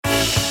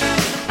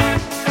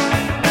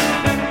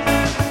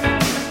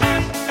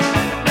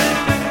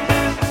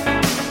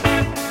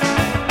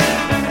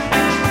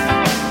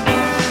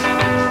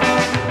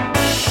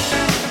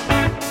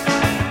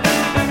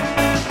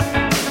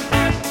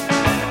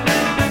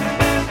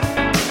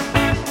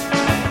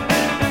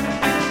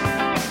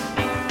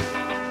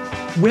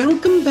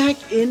Welcome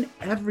back in,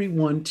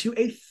 everyone, to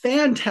a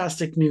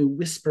fantastic new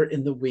Whisper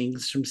in the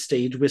Wings from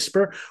Stage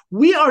Whisper.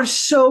 We are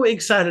so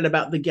excited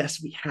about the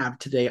guests we have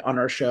today on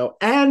our show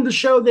and the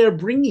show they're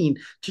bringing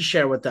to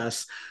share with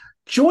us.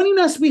 Joining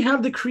us, we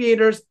have the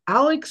creators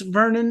Alex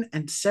Vernon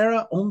and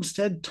Sarah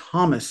Olmsted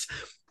Thomas.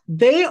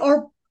 They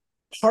are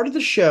part of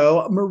the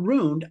show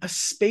Marooned, a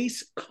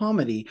space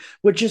comedy,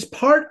 which is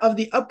part of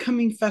the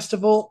upcoming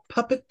festival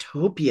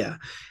Puppetopia.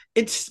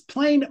 It's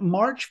playing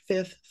March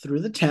 5th through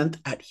the 10th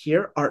at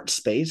Here Art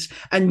Space,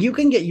 and you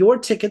can get your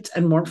tickets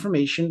and more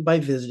information by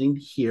visiting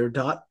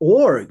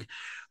here.org.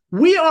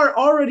 We are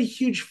already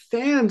huge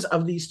fans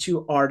of these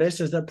two artists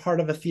as they're part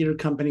of a theater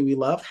company we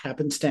love,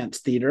 Happenstance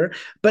Theater.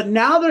 But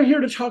now they're here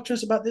to talk to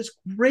us about this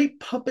great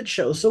puppet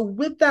show. So,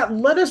 with that,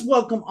 let us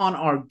welcome on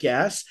our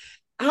guests.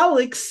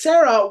 Alex,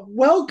 Sarah,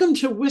 welcome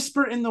to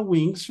Whisper in the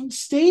Wings from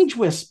Stage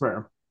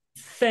Whisper.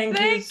 Thank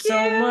you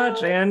so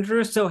much,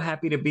 Andrew. So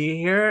happy to be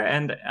here.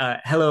 And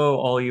hello,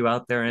 all you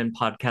out there in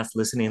podcast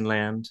listening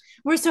land.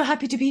 We're so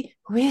happy to be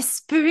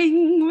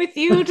whispering with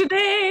you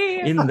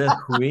today. In the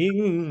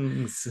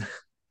wings.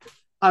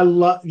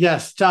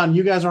 Yes, John,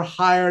 you guys are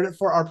hired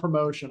for our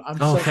promotion.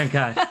 Thank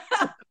God.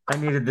 I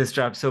needed this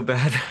job so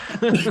bad.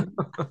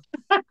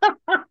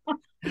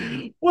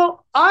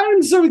 Well,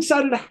 I'm so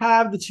excited to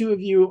have the two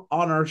of you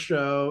on our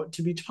show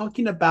to be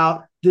talking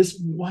about this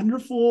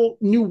wonderful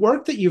new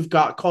work that you've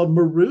got called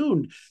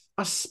Marooned,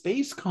 a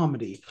space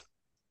comedy.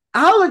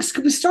 Alex,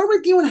 could we start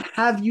with you and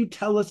have you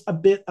tell us a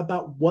bit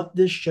about what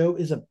this show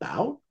is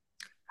about?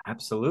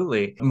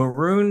 Absolutely.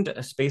 Marooned,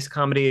 a space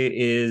comedy,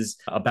 is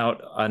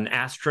about an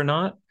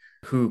astronaut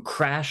who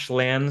crash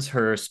lands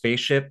her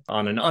spaceship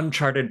on an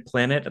uncharted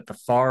planet at the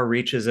far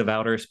reaches of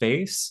outer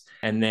space,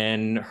 and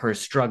then her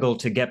struggle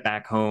to get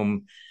back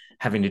home,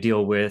 having to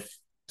deal with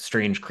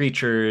strange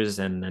creatures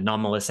and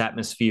anomalous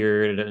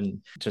atmosphere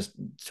and just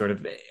sort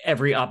of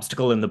every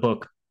obstacle in the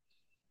book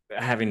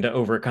having to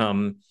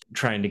overcome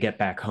trying to get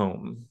back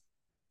home.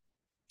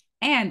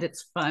 And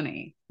it's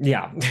funny.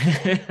 Yeah.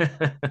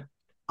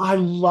 I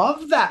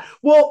love that.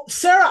 Well,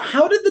 Sarah,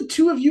 how did the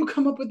two of you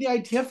come up with the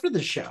idea for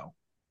the show?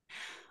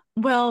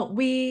 Well,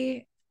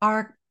 we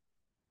are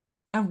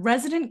a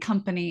resident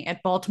company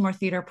at Baltimore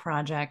Theater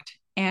Project,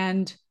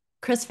 and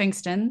Chris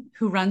Fingston,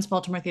 who runs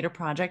Baltimore Theater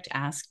Project,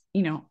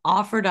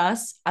 offered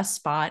us a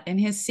spot in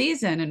his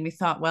season. And we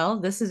thought,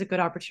 well, this is a good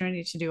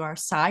opportunity to do our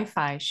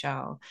sci-fi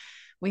show.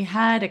 We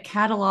had a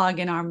catalog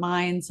in our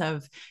minds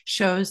of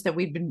shows that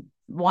we'd been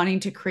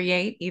wanting to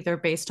create, either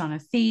based on a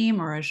theme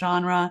or a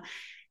genre.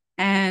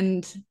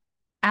 And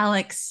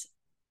Alex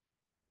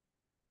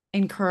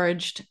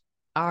encouraged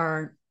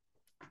our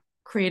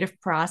creative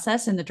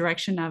process in the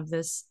direction of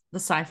the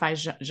sci-fi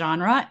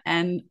genre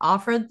and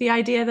offered the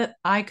idea that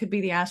I could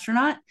be the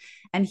astronaut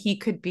and he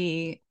could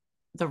be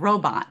the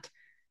robot.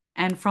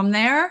 And from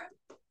there,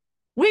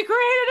 we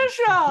created a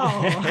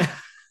show.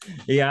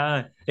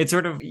 Yeah, it's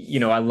sort of,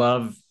 I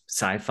love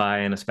sci-fi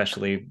and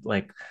especially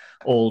like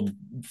old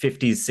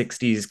 50s,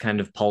 60s kind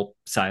of pulp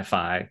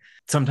sci-fi.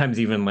 Sometimes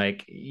even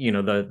like,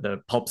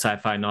 the pulp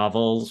sci-fi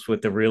novels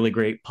with the really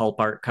great pulp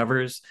art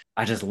covers.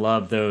 I just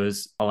love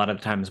those a lot of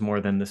times more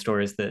than the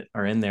stories that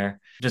are in there,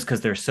 just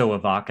because they're so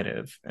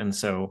evocative. And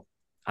so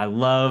I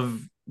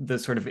love the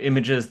sort of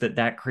images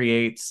that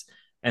creates,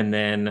 and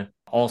then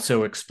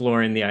also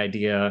exploring the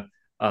idea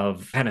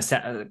of kind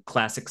of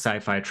classic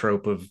sci-fi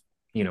trope of,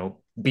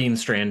 being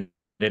stranded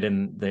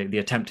in the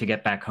attempt to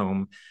get back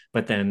home,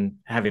 but then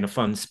having a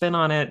fun spin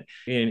on it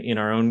in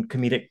our own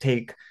comedic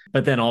take,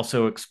 but then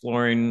also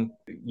exploring,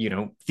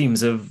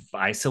 themes of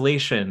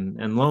isolation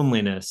and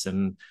loneliness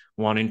and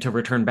wanting to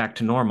return back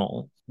to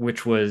normal,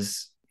 which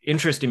was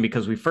interesting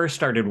because we first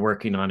started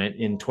working on it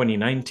in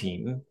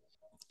 2019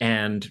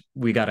 and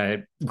we got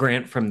a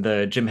grant from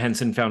the Jim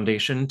Henson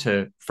Foundation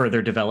to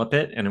further develop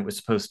it. And it was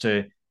supposed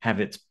to have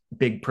its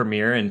big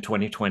premiere in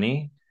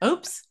 2020.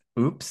 Oops.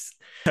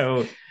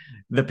 So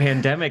the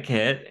pandemic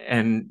hit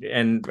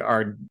and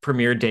our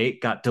premiere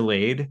date got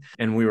delayed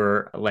and we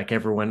were, like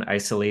everyone,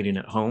 isolating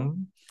at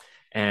home,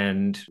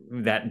 and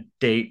that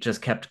date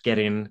just kept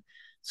getting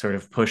sort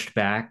of pushed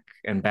back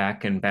and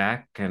back and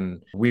back,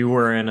 and we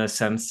were in a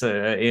sense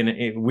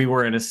we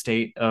were in a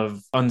state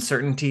of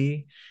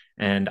uncertainty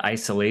and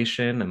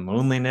isolation and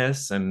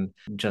loneliness, and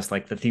just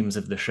like the themes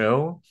of the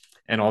show,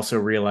 and also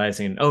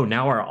realizing, oh,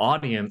 now our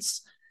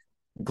audience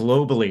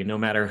globally, no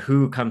matter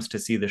who comes to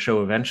see the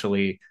show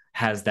eventually,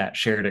 has that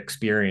shared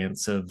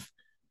experience of,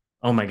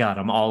 oh my God,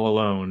 I'm all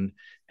alone.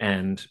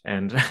 And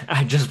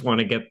I just want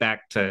to get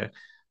back to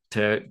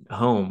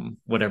home,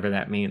 whatever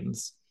that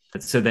means.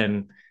 So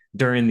then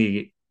during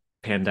the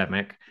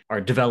pandemic,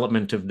 our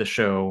development of the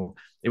show,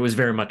 it was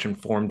very much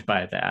informed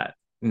by that,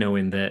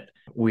 knowing that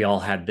we all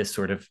had this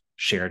sort of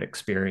shared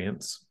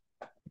experience.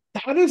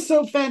 That is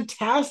so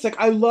fantastic.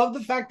 I love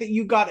the fact that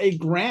you got a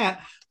grant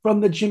from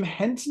the Jim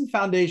Henson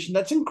Foundation.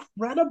 That's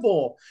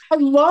incredible. I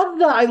love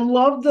that. I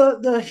love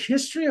the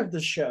history of the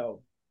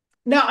show.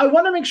 Now, I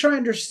want to make sure I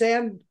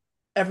understand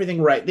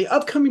everything right, the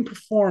upcoming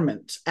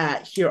performance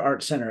at Here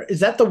Art Center,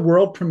 is that the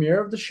world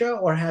premiere of the show,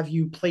 or have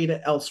you played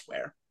it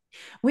elsewhere?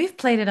 We've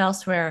played it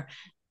elsewhere.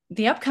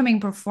 The upcoming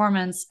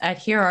performance at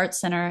Here Art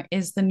Center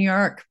is the New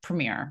York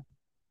premiere.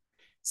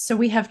 So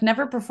we have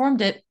never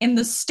performed it in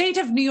the state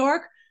of New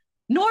York,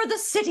 nor the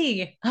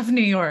city of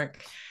New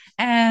York.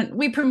 And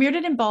we premiered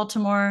it in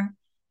Baltimore,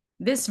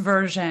 this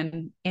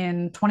version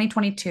in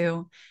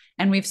 2022.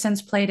 And we've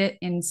since played it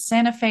in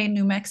Santa Fe,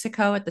 New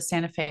Mexico at the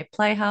Santa Fe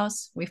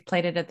Playhouse. We've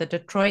played it at the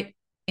Detroit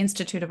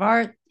Institute of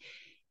Art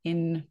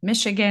in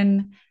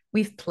Michigan.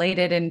 We've played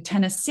it in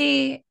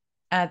Tennessee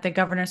at the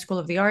Governor School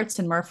of the Arts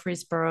in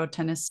Murfreesboro,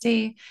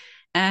 Tennessee.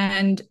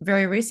 And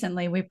very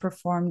recently, we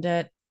performed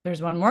it.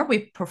 There's one more. We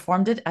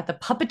performed it at the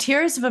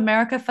Puppeteers of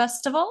America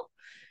Festival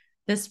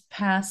this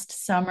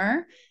past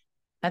summer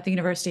at the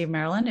University of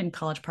Maryland in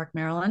College Park,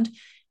 Maryland.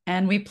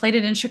 And we played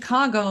it in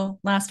Chicago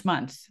last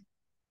month.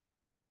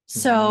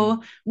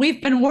 So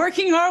we've been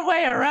working our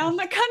way around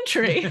the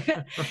country,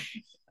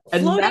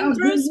 floating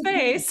through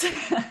space.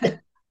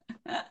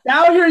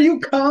 Now here you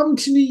come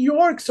to New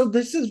York. So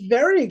this is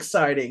very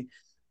exciting.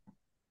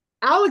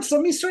 Alex,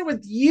 let me start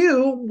with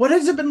you. What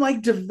has it been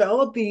like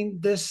developing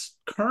this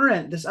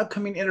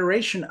upcoming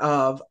iteration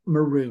of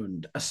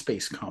Marooned, a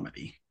space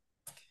comedy?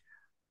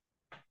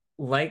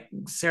 Like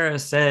Sarah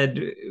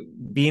said,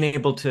 being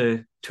able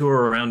to tour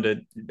around it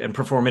and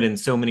perform it in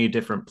so many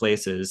different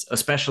places,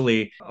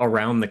 especially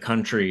around the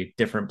country,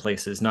 different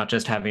places, not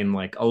just having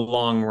like a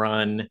long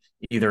run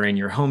either in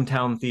your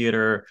hometown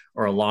theater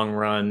or a long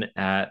run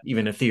at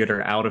even a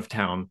theater out of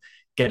town,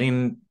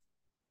 getting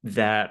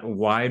that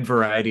wide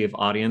variety of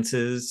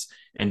audiences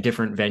and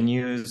different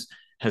venues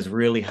has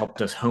really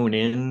helped us hone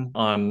in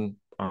on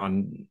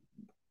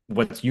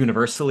what's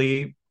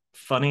universally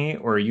funny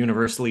or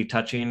universally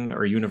touching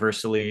or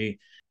universally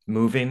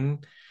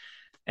moving.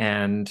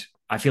 And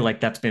I feel like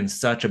that's been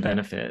such a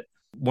benefit.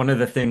 One of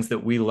the things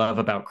that we love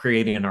about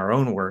creating our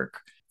own work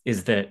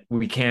is that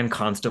we can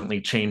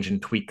constantly change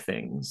and tweak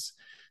things.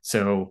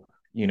 So,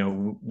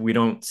 we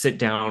don't sit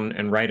down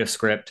and write a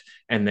script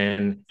and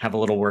then have a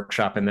little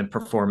workshop and then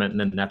perform it, and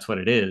then that's what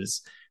it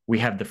is. We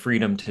have the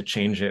freedom to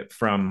change it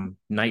from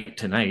night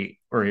to night,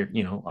 or,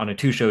 on a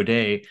 2-show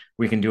day,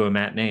 we can do a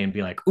matinee and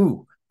be like,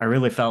 ooh, I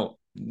really felt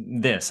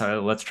this.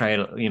 Let's try it,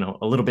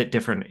 a little bit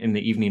different in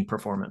the evening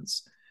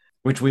performance,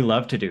 which we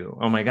love to do.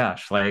 Oh my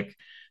gosh. Like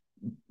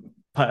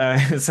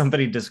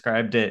somebody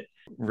described it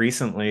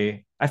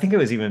recently. I think it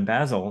was even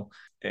Basil,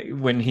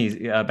 when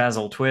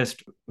Basil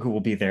Twist, who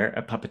will be there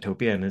at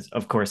Puppetopia and is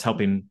of course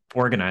helping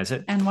organize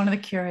it. And one of the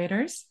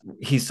curators.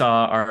 He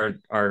saw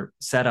our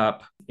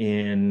setup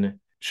in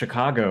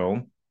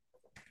Chicago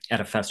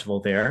at a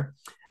festival there.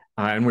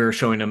 And we were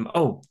showing him,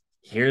 oh,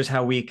 here's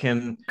how we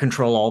can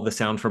control all the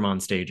sound from on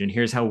stage. And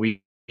here's how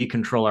we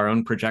control our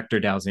own projector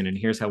dowsing. And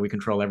here's how we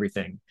control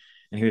everything.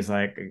 And he was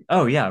like,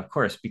 oh yeah, of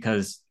course,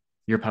 because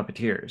you're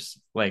puppeteers.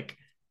 Like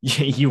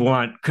you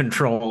want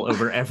control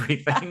over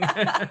everything.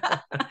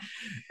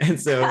 And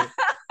so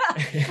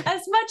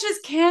as much as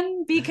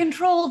can be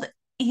controlled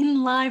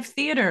in live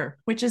theater,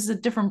 which is a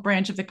different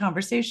branch of the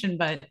conversation,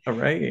 but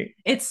right.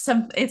 It's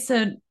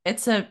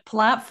a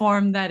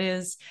platform that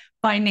is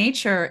by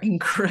nature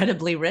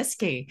incredibly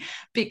risky,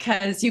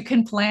 because you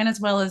can plan as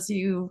well as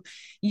you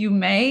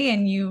may,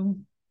 and you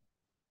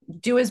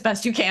do as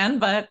best you can,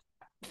 but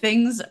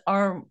things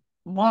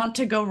want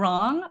to go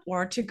wrong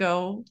or to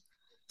go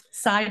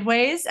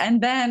sideways,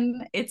 and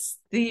then it's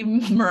the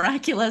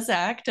miraculous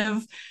act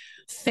of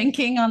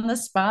thinking on the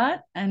spot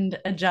and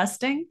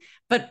adjusting.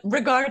 But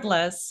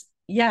regardless,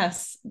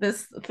 yes,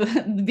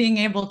 being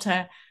able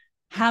to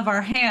have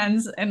our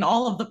hands in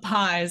all of the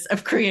pies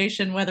of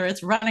creation, whether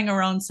it's running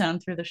our own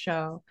sound through the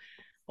show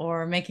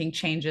or making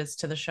changes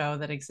to the show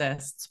that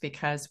exists,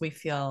 because we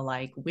feel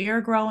like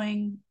we're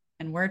growing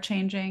and we're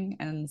changing,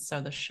 and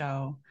so the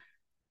show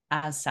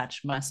as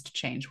such must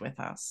change with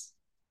us.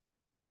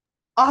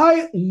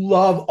 I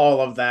love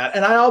all of that.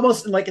 And I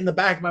almost, like, in the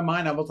back of my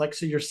mind, I was like,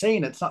 so you're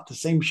saying it's not the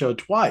same show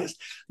twice.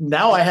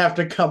 Now I have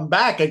to come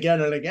back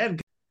again and again.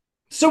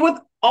 So with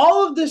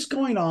all of this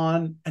going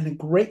on and a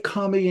great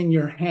comedy in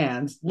your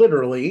hands,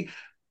 literally,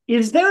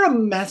 is there a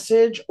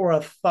message or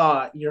a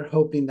thought you're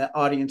hoping that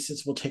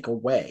audiences will take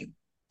away?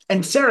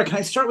 And Sarah, can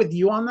I start with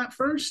you on that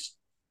first?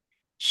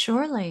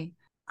 Surely.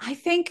 I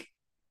think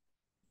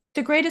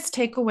the greatest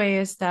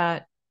takeaway is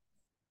that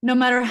no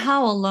matter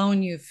how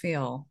alone you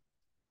feel,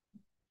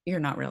 you're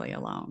not really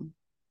alone.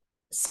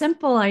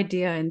 Simple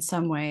idea in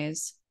some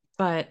ways,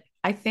 but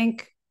I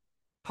think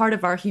part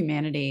of our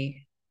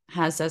humanity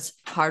has us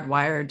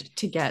hardwired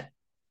to get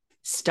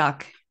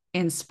stuck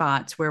in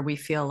spots where we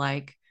feel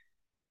like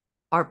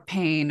our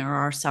pain or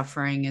our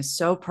suffering is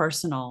so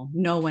personal,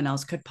 no one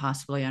else could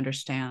possibly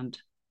understand.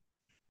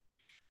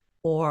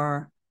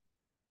 Or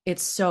it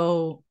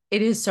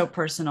is so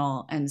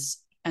personal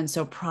and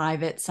so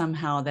private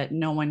somehow that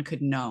no one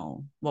could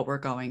know what we're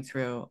going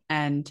through.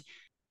 And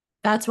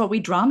that's what we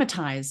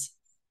dramatize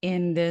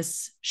in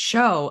this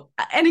show.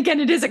 And again,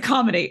 it is a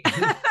comedy.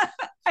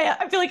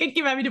 I feel like I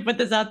keep having to put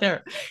this out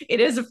there. It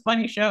is a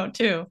funny show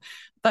too,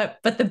 but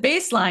the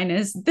baseline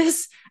is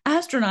this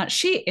astronaut,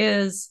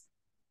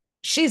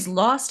 she's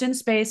lost in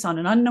space on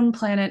an unknown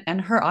planet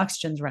and her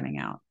oxygen's running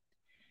out.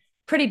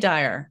 Pretty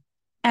dire.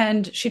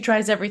 And she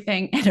tries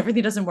everything and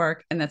everything doesn't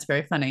work. And that's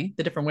very funny,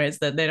 the different ways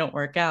that they don't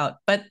work out.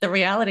 But the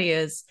reality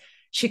is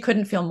she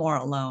couldn't feel more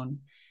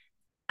alone.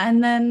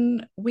 And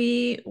then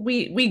we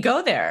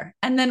go there.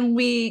 And then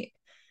we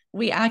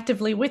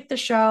actively, with the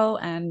show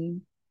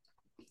and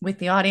with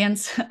the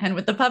audience and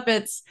with the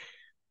puppets,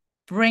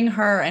 bring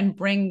her and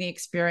bring the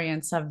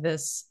experience of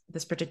this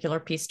particular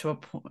piece to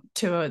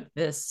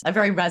a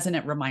very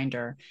resonant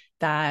reminder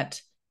that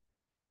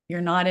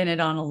you're not in it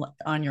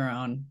on your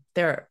own.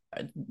 There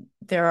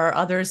are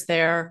others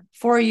there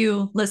for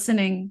you,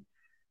 listening,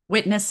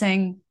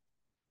 witnessing,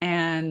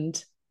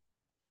 and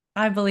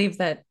I believe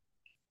that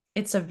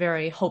it's a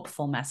very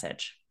hopeful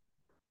message.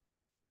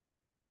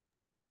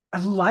 I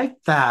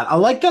like that. I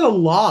like that a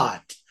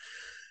lot.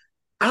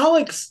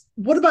 Alex,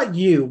 what about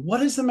you?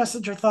 What is the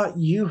message or thought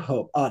you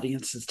hope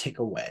audiences take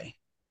away?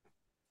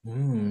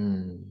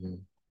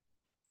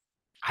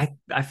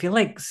 I feel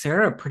like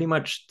Sarah pretty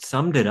much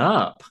summed it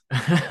up.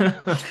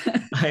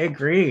 I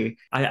agree.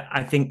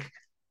 I think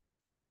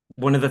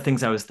one of the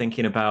things I was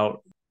thinking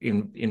about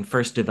in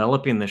first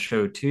developing the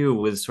show too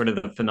was sort of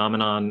the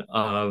phenomenon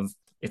of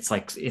it's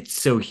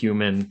so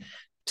human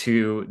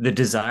to the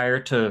desire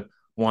to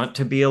want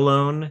to be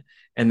alone,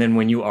 and then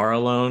when you are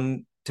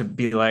alone to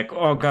be like,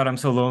 oh God, I'm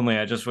so lonely,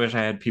 I just wish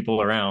I had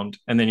people around,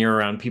 and then you're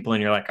around people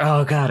and you're like,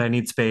 oh God, I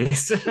need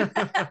space.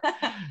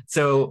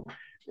 So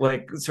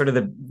like sort of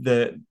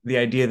the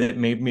idea that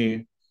made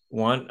me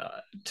want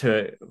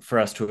for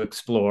us to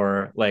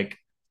explore like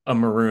a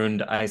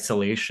marooned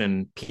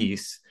isolation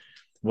piece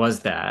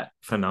was that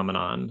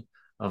phenomenon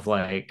of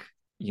like,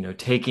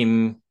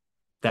 taking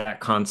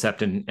that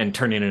concept and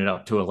turning it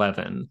up to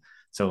 11.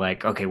 So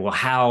like, okay, well,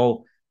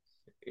 how,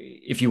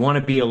 if you want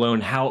to be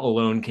alone, how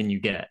alone can you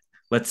get?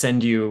 Let's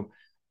send you,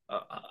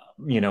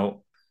 you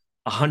know,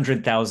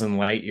 100,000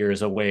 light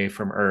years away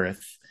from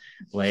Earth,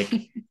 like,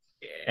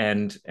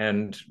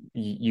 and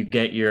you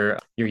get your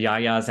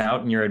yayas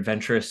out and your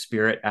adventurous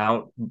spirit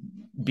out,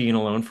 being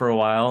alone for a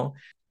while,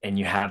 and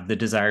you have the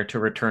desire to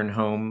return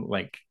home.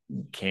 Like,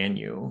 can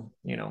you,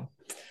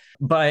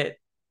 But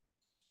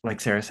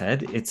like Sarah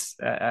said, it's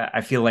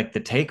I feel like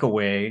the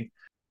takeaway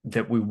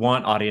that we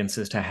want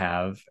audiences to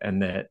have,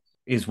 and that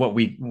is what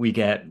we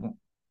get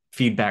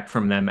feedback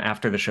from them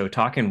after the show,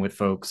 talking with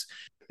folks,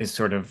 is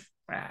sort of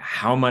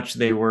how much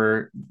they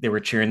were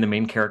cheering the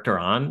main character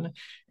on,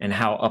 and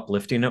how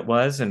uplifting it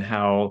was, and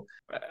how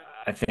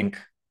I think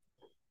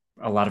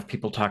a lot of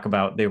people talk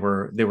about they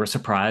were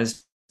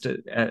surprised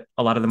at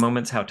a lot of the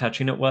moments how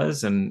touching it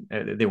was, and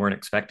they weren't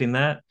expecting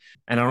that,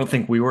 and I don't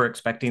think we were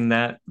expecting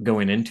that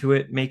going into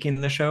it,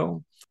 making the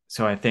show.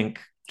 So I think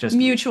just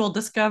mutual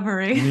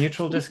discovery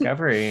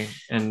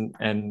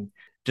and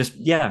just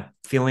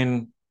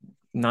feeling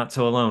not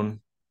so alone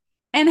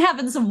and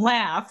having some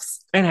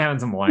laughs.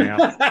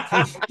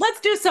 Let's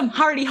do some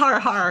hearty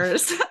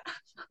har-hars.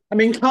 I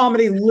mean,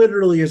 comedy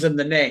literally is in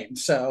the name,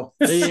 so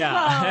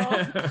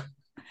yeah.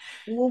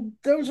 Well,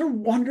 those are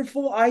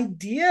wonderful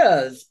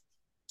ideas.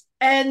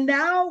 And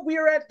now we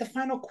are at the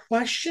final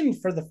question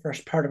for the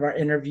first part of our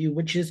interview,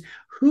 which is,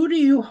 who do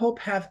you hope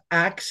have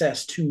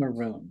access to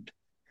Marooned?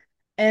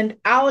 And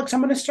Alex,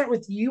 I'm going to start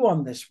with you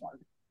on this one.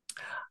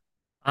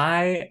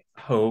 I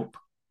hope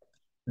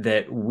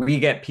that we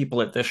get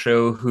people at the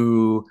show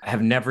who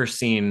have never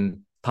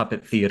seen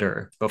puppet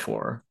theater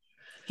before.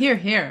 Hear,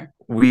 hear.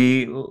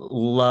 We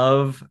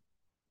love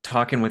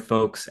talking with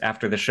folks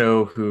after the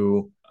show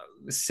who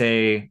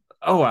say,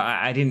 oh,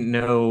 I didn't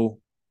know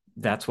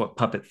that's what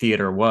puppet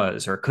theater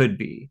was or could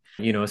be,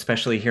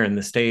 especially here in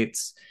the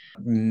States.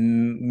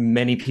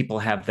 Many people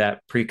have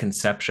that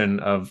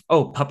preconception of,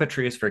 oh,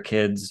 puppetry is for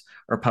kids,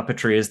 or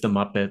puppetry is the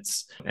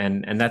Muppets,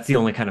 and that's the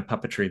only kind of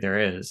puppetry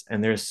there is.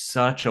 And there's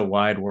such a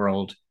wide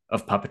world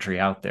of puppetry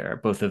out there,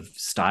 both of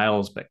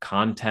styles, but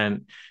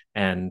content,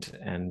 and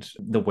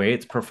the way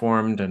it's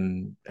performed,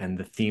 and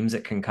the themes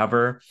it can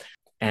cover.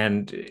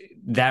 And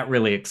that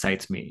really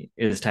excites me,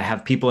 is to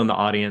have people in the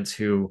audience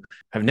who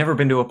have never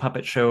been to a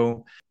puppet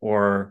show,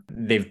 or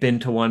they've been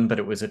to one, but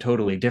it was a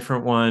totally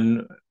different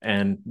one.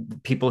 And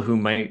people who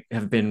might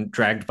have been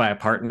dragged by a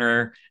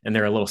partner and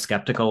they're a little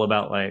skeptical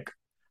about, like,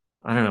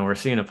 I don't know, we're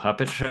seeing a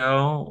puppet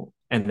show,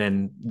 and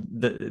then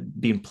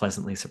being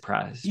pleasantly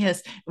surprised.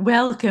 Yes.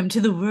 Welcome to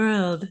the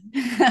world.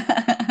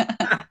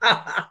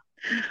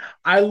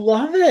 I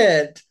love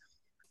it.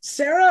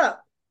 Sarah,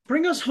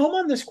 bring us home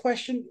on this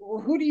question.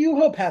 Who do you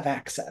hope have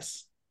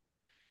access?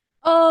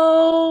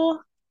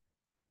 Oh,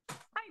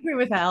 I agree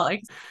with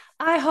Alex.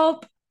 I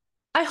hope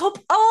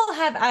all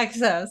have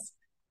access.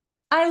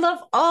 I love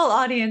all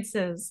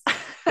audiences.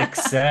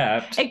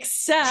 Except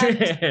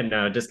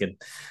no, just kidding.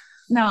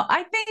 No,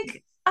 I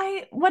think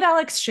what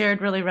Alex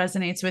shared really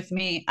resonates with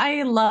me.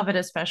 I love it,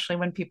 especially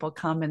when people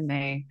come and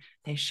they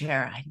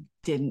share, I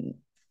didn't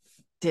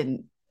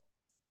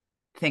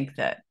think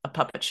that a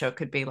puppet show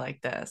could be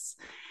like this.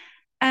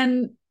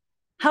 And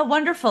how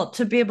wonderful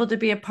to be able to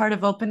be a part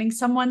of opening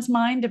someone's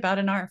mind about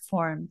an art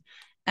form.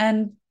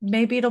 And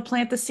maybe it'll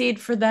plant the seed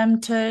for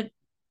them to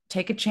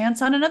take a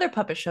chance on another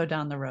puppet show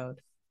down the road,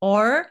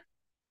 or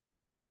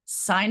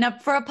sign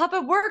up for a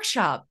puppet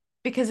workshop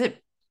because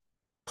it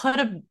put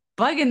a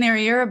bug in their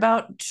ear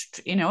about,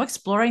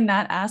 exploring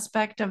that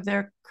aspect of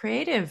their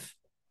creative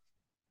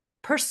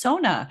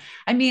persona.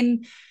 I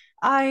mean,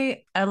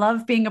 I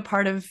love being a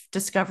part of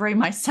discovery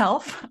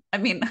myself. I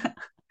mean,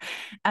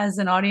 as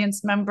an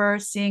audience member,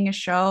 seeing a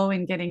show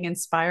and getting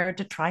inspired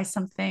to try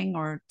something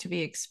or to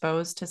be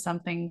exposed to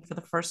something for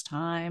the first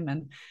time,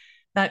 and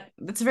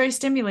that's very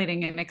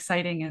stimulating and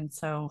exciting. And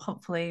so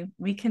hopefully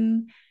we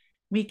can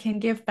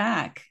give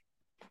back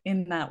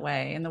in that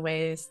way, in the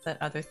ways that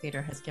other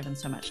theater has given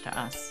so much to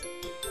us.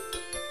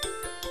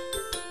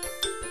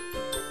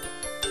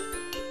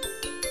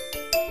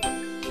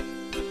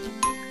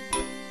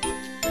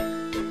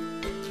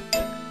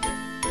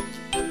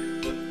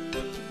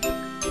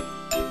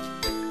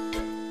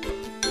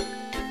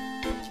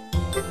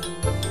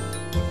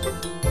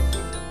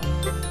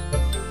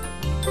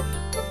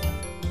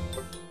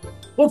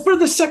 Well, for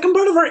the second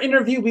part of our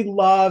interview, we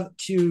love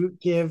to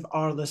give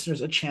our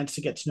listeners a chance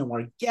to get to know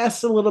our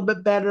guests a little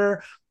bit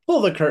better,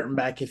 pull the curtain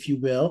back, if you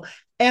will.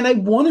 And I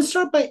want to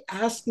start by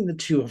asking the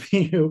two of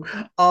you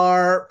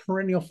our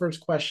perennial first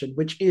question,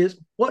 which is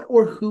what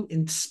or who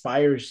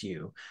inspires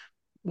you?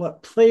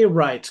 What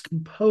playwrights,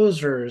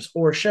 composers,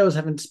 or shows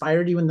have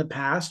inspired you in the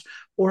past,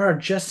 or are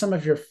just some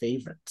of your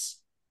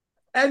favorites?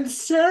 And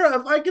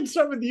Sarah, if I could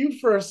start with you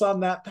first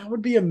on that, that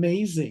would be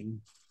amazing.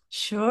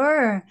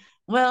 Sure.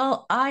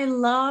 Well, I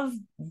love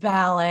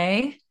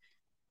ballet,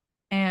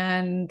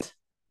 and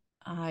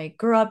I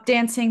grew up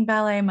dancing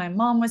ballet. My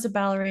mom was a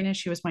ballerina.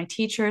 She was my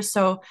teacher.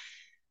 So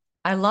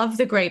I love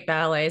the great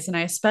ballets, and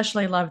I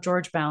especially love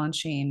George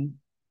Balanchine.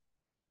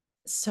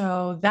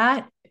 So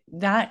that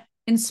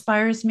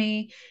inspires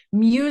me.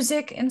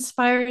 Music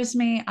inspires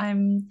me.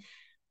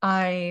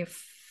 I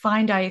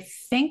find I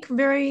think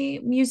very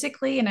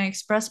musically, and I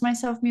express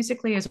myself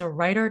musically as a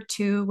writer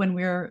too. When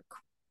we're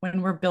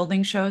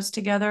building shows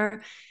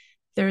together,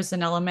 there's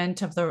an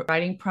element of the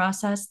writing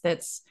process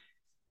that's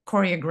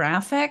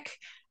choreographic.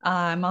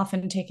 I'm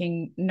often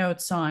taking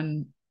notes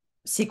on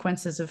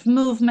sequences of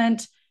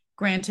movement.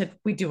 Granted,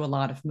 we do a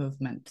lot of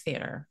movement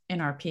theater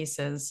in our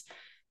pieces,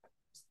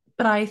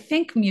 but I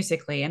think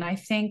musically, and I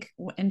think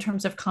in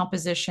terms of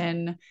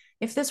composition.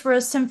 If this were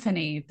a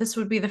symphony, this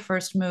would be the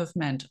first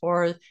movement,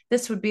 or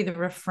this would be the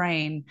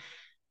refrain.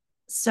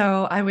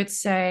 So I would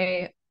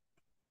say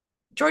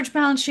George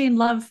Balanchine,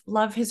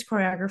 love his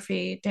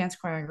choreography, dance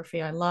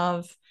choreography. I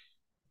love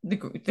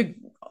the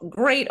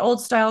great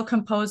old style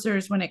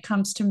composers when it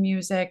comes to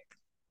music,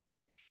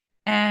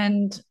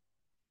 and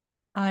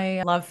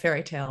I love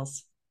fairy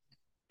tales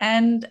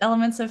and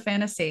elements of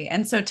fantasy.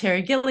 And so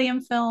Terry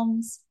Gilliam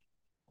films,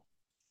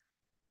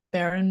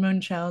 Baron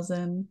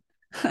Munchausen,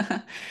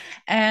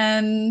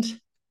 and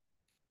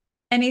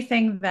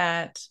anything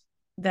that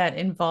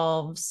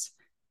involves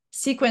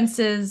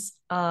sequences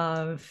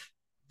of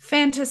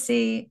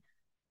fantasy,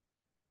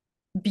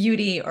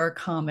 beauty, or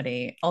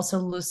comedy. Also,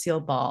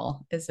 Lucille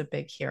Ball is a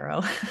big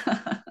hero.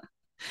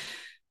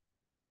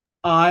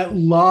 I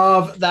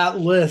love that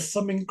list.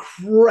 Some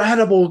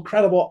incredible,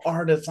 incredible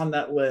artists on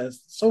that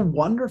list. So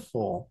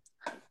wonderful.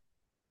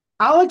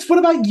 Alex, what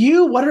about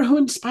you? What or who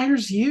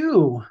inspires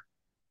you?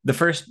 The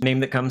first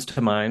name that comes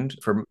to mind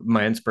for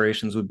my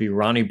inspirations would be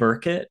Ronnie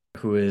Burkett,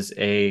 who is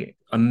a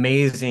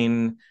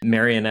amazing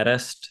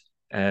marionettist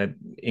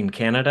in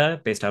Canada,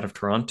 based out of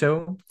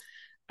Toronto.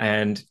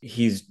 And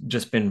he's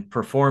just been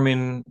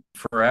performing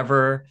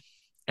forever.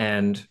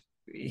 And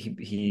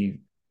he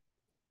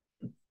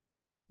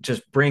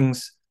just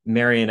brings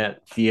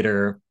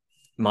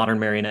modern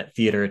marionette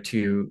theater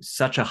to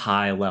such a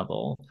high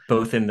level,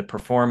 both in the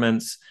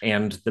performance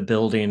and the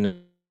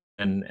building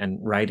and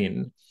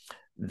writing,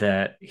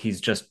 that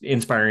he's just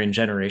inspiring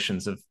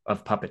generations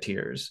of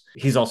puppeteers.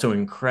 He's also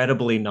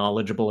incredibly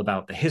knowledgeable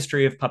about the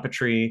history of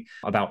puppetry,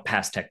 about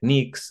past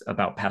techniques,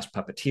 about past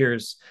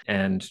puppeteers,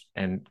 and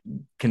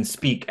can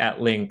speak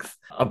at length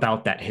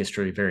about that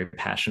history very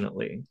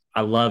passionately.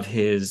 I love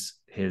his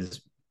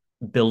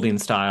building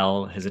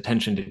style, his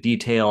attention to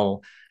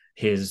detail,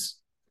 his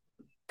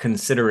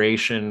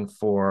consideration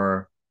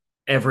for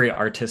every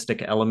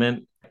artistic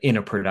element in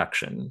a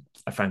production.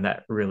 I find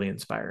that really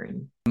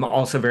inspiring. I'm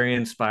also very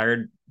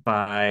inspired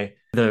by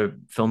the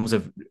films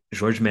of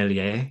Georges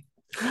Méliès.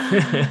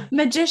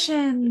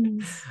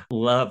 Magicians.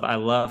 I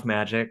love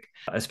magic,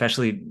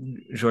 especially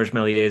Georges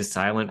Méliès's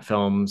silent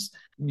films.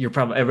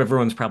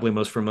 Everyone's probably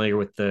most familiar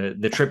with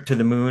the trip to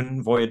the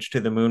moon, Voyage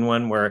to the Moon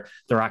one, where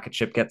the rocket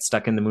ship gets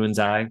stuck in the moon's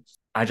eye.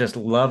 I just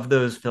love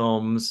those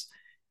films.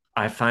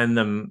 I find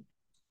them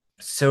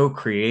so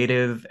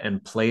creative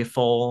and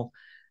playful,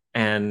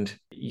 and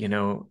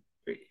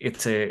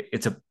it's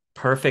a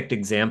perfect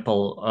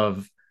example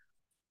of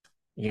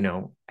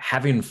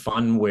having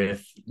fun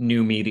with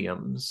new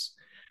mediums,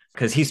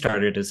 because he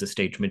started as a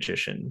stage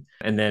magician,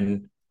 and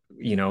then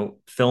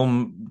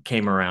film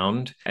came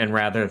around, and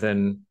rather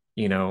than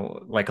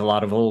like a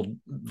lot of old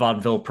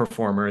vaudeville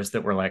performers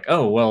that were like,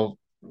 oh, well,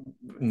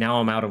 now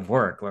I'm out of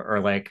work. Or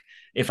like,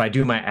 if I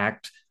do my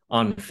act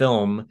on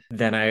film,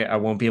 then I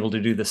won't be able to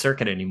do the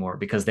circuit anymore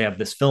because they have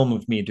this film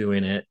of me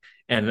doing it.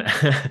 And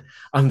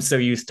I'm so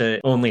used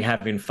to only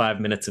having 5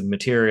 minutes of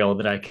material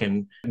that I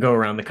can go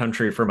around the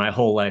country for my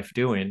whole life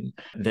doing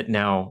that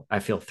now I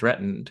feel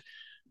threatened.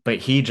 But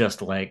he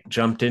just like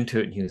jumped into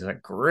it and he was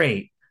like,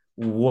 great.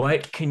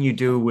 What can you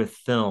do with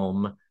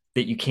film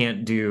that you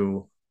can't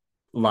do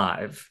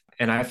live?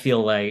 And I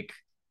feel like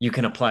you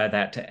can apply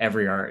that to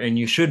every art and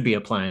you should be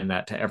applying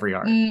that to every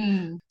art.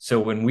 So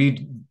when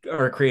we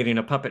are creating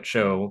a puppet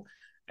show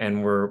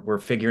and we're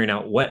figuring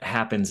out what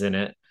happens in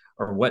it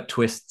or what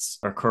twists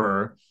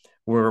occur,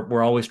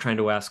 we're always trying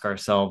to ask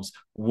ourselves,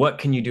 what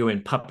can you do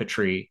in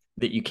puppetry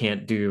that you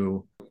can't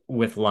do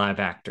with live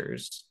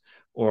actors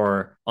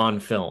or on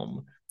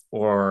film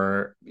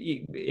or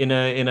in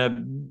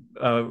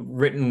a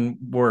written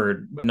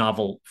word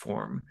novel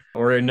form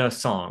or in a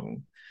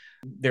song?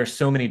 There's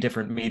so many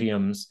different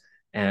mediums,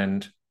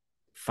 and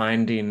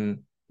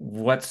finding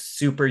what's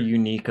super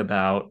unique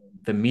about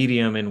the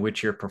medium in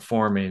which you're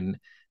performing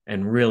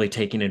and really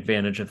taking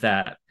advantage of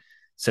that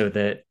so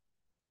that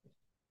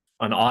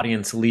an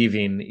audience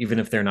leaving, even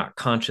if they're not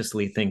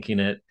consciously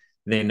thinking it,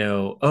 they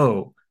know,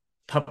 oh,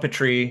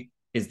 puppetry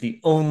is the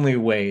only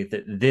way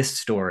that this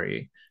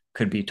story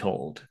could be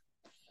told.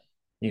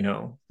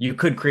 You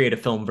could create a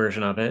film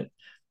version of it,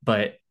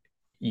 but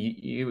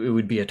it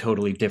would be a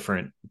totally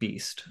different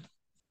beast.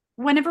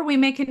 Whenever we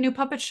make a new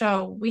puppet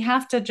show, we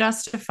have to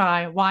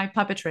justify why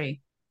puppetry.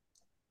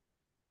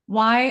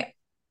 Why,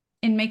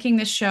 in making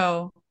this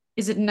show,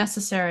 is it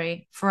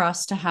necessary for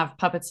us to have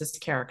puppets as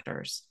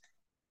characters?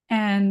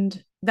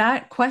 And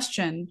that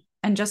question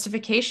and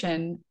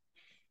justification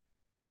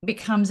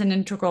becomes an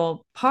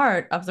integral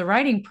part of the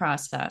writing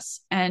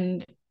process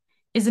and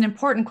is an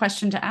important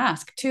question to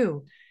ask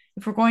too.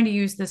 If we're going to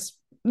use this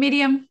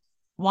medium,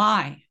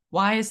 why?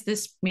 Why is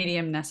this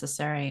medium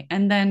necessary?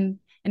 And then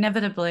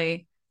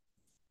inevitably,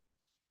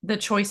 the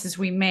choices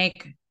we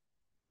make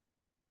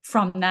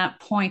from that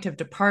point of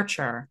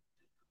departure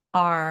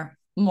are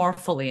more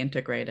fully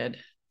integrated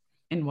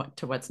in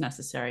what's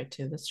necessary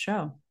to this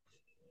show.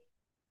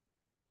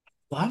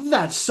 Love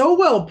that. So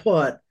well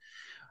put.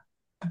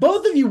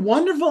 Both of you,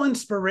 wonderful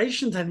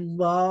inspirations. I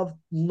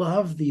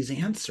love these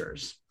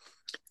answers.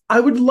 I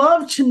would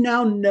love to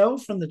now know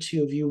from the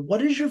two of you,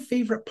 what is your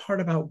favorite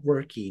part about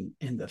working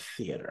in the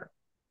theater?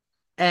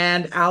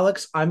 And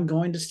Alex, I'm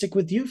going to stick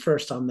with you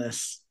first on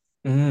this.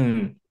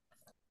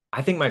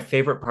 I think my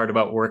favorite part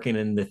about working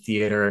in the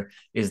theater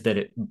is that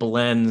it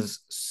blends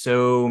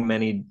so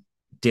many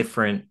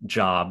different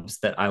jobs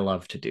that I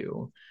love to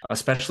do,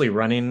 especially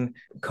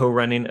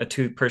co-running a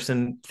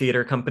two-person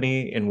theater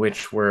company in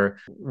which we're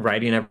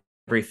writing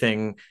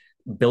everything,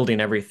 building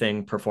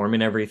everything,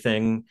 performing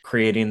everything,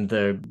 creating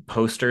the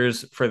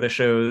posters for the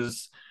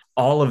shows.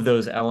 All of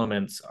those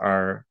elements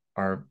are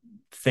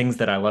things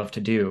that I love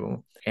to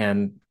do.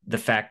 And the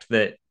fact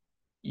that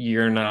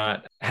you're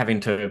not having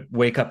to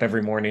wake up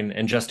every morning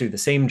and just do the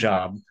same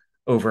job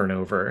over and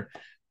over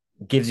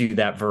gives you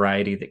that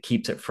variety that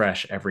keeps it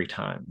fresh every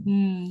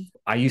time.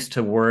 I used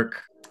to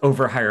work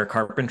over hire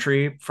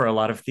carpentry for a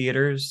lot of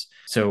theaters.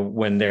 So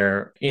when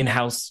their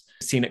in-house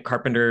scenic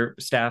carpenter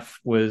staff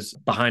was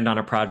behind on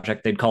a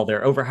project, they'd call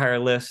their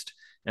overhire list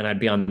and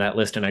I'd be on that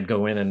list and I'd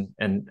go in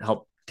and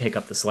help take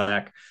up the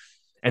slack.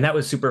 And that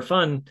was super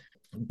fun,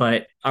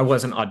 but I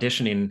wasn't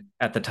auditioning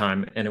at the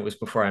time. And it was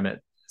before I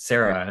met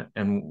Sarah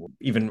and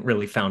even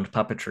really found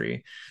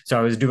puppetry. So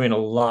I was doing a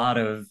lot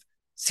of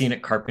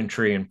scenic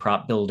carpentry and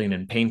prop building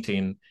and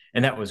painting,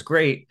 and that was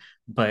great,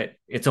 but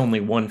it's only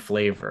one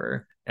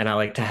flavor. And I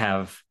like to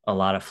have a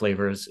lot of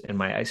flavors in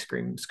my ice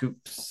cream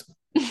scoops.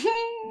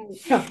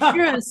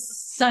 You're a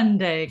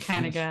Sunday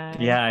kind of guy.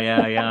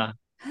 Yeah.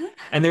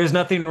 And there's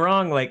nothing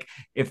wrong. Like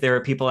if there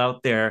are people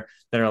out there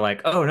that are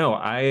like, oh no,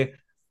 I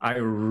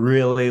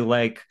really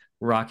like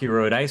Rocky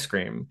Road ice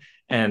cream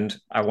and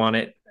I want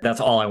it. That's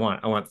all I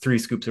want. I want 3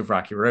 scoops of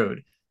Rocky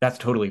Road. That's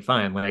totally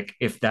fine. Like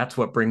if that's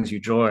what brings you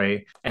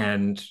joy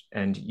and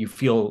you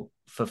feel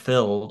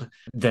fulfilled,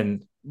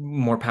 then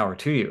more power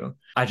to you.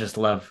 I just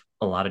love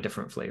a lot of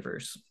different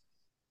flavors.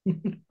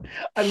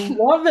 I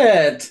love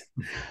it.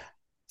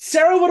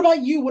 Sarah, what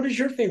about you? What is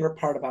your favorite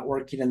part about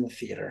working in the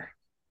theater?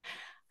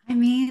 I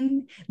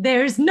mean,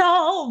 there's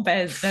no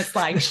business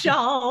like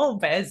show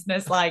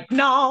business, like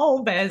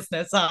no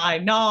business I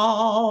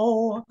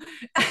know.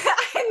 But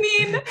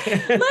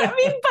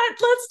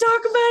let's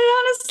talk about it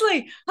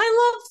honestly.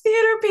 I love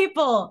theater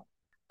people.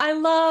 I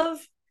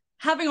love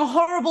having a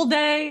horrible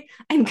day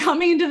and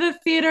coming into the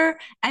theater,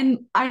 and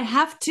I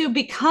have to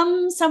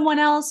become someone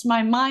else.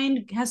 My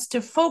mind has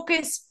to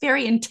focus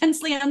very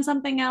intensely on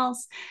something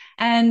else,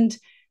 and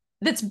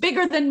that's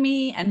bigger than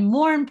me and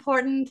more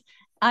important.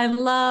 I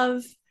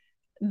love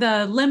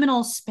the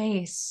liminal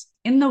space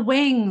in the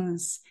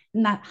wings,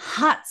 in that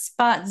hot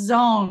spot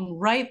zone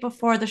right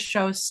before the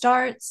show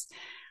starts.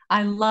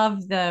 I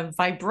love the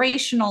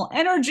vibrational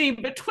energy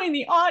between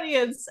the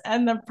audience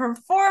and the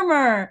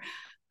performer.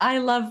 I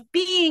love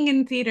being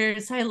in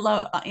theaters. I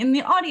love in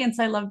the audience.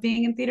 I love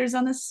being in theaters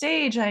on the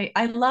stage. I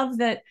love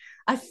that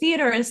a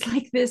theater is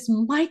like this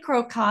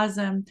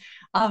microcosm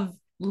of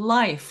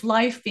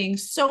life being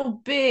so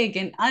big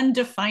and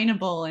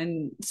undefinable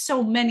and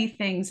so many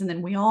things. And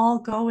then we all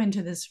go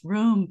into this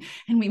room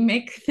and we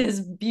make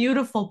this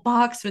beautiful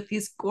box with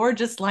these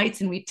gorgeous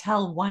lights and we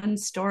tell one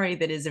story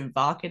that is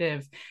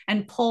evocative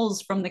and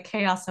pulls from the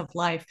chaos of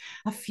life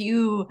a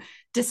few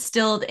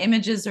distilled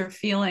images or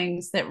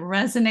feelings that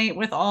resonate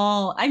with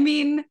all. I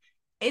mean,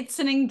 it's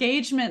an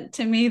engagement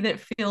to me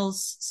that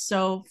feels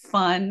so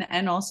fun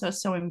and also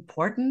so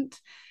important.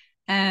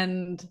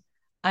 And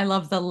I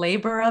love the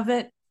labor of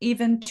it,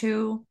 even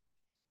too,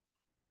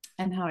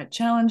 and how it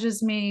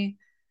challenges me.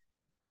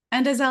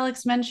 And as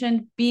Alex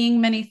mentioned,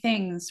 being many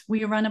things.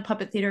 We run a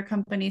puppet theater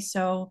company,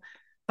 so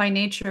by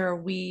nature,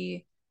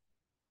 we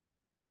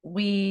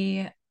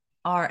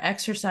are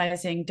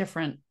exercising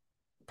different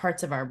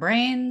parts of our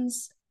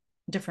brains,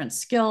 different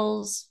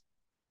skills,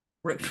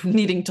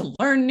 needing to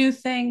learn new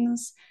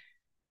things.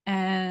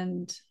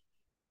 And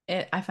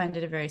I find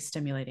it a very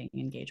stimulating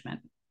engagement.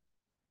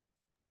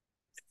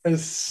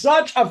 Is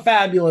such a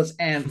fabulous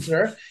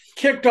answer.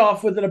 Kicked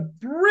off with a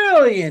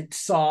brilliant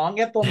song.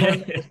 Ethel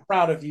Merman is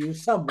proud of you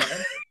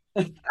somewhere.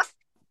 And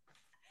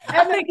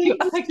I think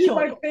this is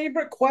my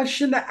favorite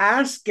question to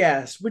ask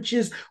guests, which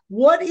is,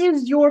 what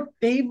is your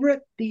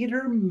favorite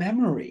theater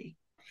memory?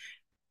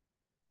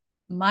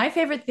 My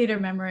favorite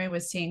theater memory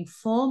was seeing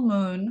Full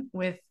Moon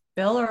with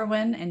Bill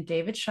Irwin and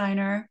David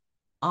Shiner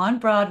on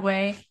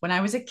Broadway when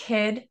I was a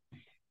kid.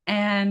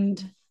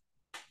 And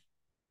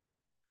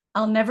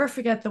I'll never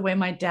forget the way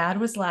my dad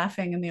was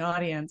laughing in the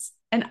audience.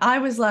 And I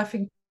was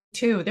laughing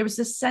too. There was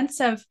this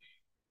sense of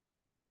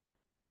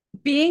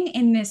being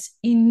in this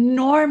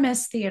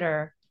enormous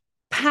theater,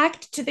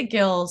 packed to the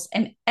gills,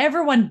 and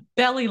everyone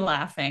belly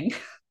laughing.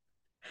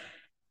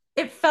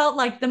 It felt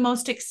like the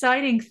most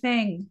exciting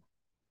thing.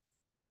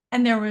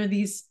 And there were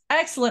these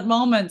excellent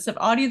moments of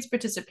audience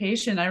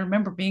participation. I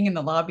remember being in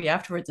the lobby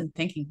afterwards and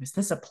thinking, was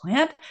this a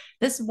plant?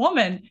 This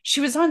woman,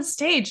 she was on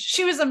stage.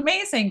 She was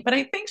amazing, but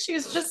I think she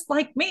was just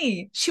like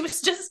me. She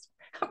was just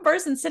a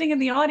person sitting in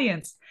the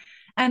audience.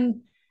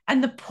 And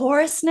the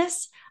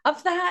porousness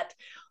of that,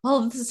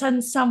 all of a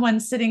sudden someone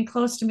sitting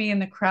close to me in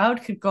the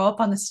crowd could go up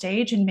on the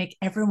stage and make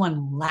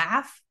everyone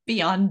laugh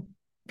beyond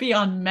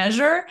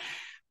measure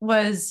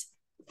was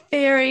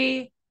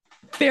very,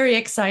 very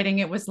exciting.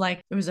 It was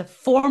a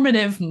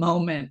formative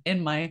moment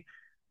in my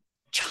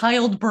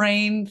child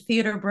brain,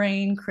 theater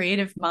brain,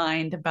 creative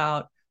mind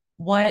about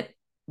what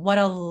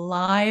a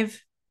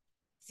live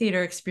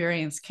theater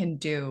experience can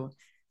do.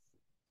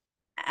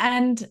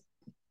 And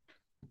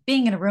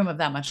being in a room of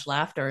that much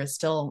laughter is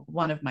still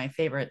one of my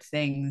favorite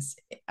things.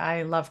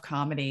 I love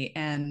comedy,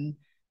 and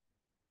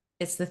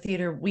it's the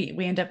theater we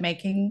end up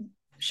making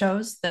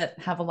shows that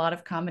have a lot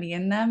of comedy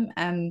in them,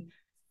 and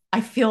I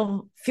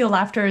feel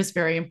laughter is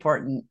very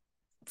important.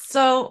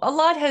 So a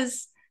lot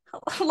has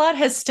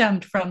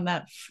stemmed from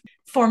that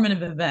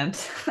formative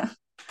event.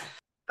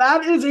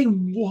 That is a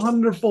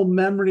wonderful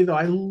memory, though.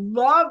 I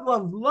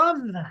love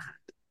that.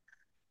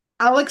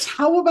 Alex,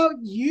 how about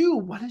you?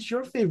 What is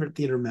your favorite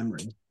theater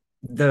memory?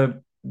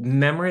 The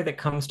memory that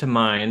comes to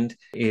mind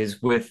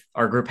is with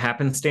our group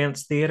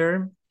Happenstance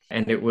Theater.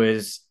 And it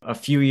was a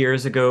few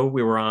years ago.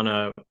 We were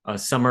on a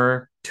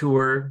summer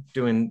tour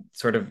doing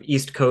sort of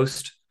East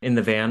Coast in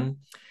the van.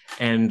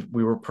 And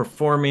we were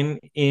performing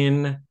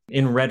in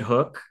Red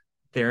Hook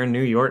there in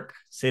New York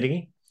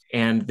City.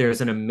 And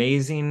there's an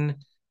amazing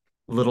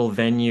little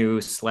venue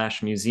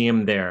 /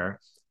 museum there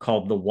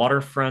called the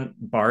Waterfront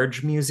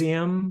Barge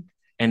Museum.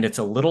 And it's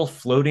a little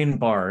floating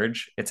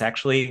barge. It's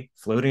actually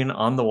floating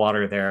on the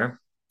water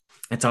there.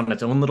 It's on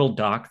its own little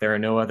dock. There are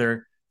no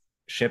other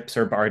ships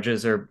or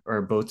barges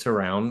or boats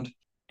around.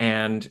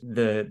 And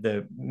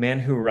the man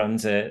who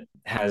runs it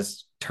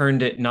has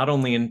turned it not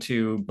only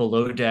into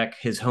below deck,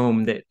 his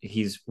home that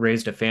he's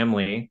raised a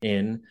family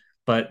in,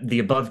 but the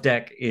above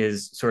deck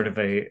is sort of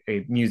a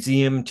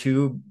museum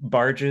to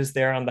barges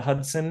there on the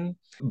Hudson,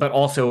 but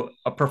also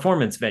a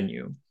performance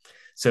venue.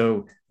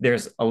 So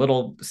there's a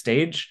little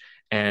stage,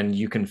 and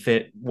you can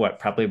fit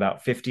probably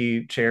about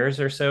 50 chairs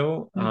or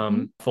so,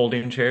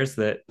 folding chairs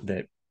that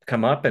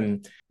come up.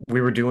 And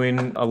we were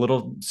doing a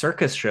little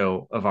circus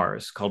show of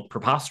ours called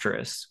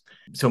Preposterous.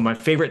 So my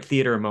favorite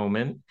theater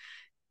moment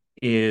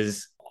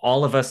is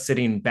all of us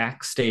sitting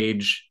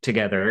backstage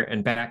together,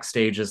 and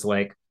backstage is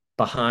like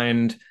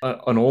behind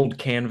an old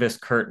canvas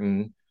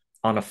curtain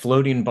on a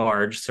floating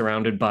barge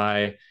surrounded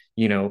by,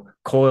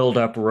 coiled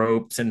up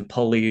ropes and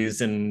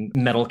pulleys and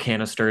metal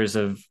canisters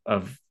of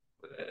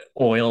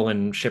oil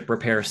and ship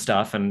repair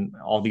stuff and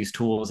all these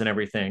tools and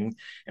everything.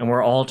 And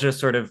we're all just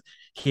sort of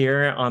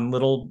here on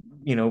little,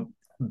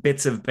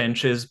 bits of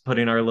benches,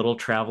 putting our little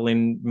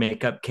traveling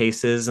makeup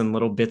cases and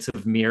little bits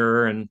of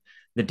mirror and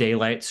the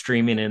daylight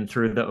streaming in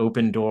through the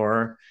open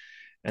door.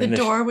 The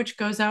door which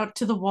goes out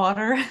to the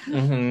water.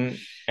 Mm-hmm.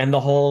 And the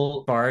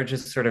whole barge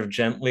is sort of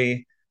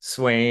gently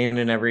swaying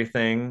and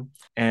everything.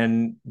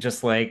 And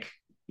just like,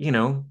 you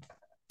know,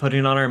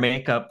 putting on our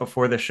makeup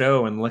before the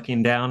show and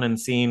looking down and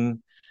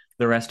seeing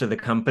the rest of the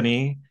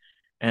company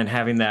and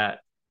having that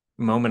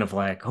moment of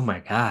like, oh my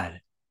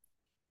God,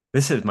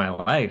 this is my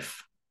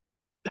life.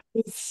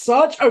 It's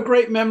such a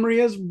great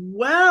memory as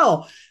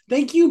well.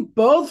 Thank you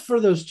both for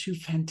those two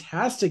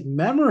fantastic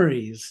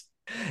memories.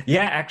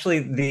 Yeah, actually,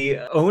 the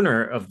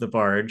owner of the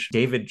barge,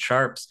 David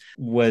Sharps,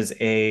 was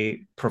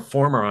a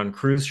performer on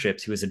cruise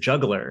ships. He was a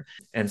juggler.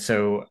 And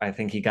so I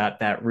think he got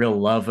that real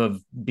love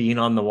of being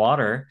on the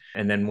water.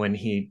 And then when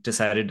he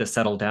decided to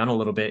settle down a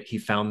little bit, he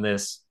found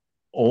this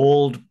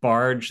old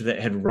barge that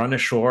had run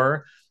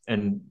ashore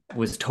and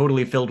was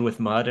totally filled with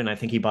mud. And I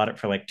think he bought it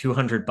for like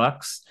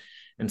 $200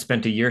 and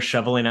spent a year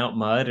shoveling out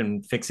mud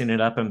and fixing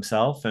it up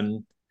himself.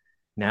 And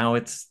now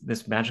it's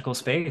this magical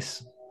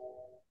space.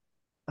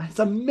 That's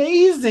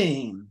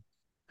amazing.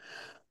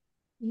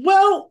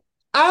 Well,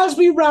 as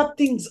we wrap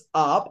things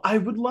up, I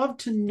would love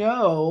to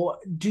know,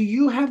 do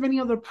you have any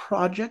other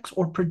projects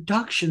or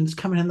productions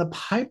coming in the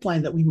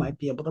pipeline that we might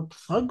be able to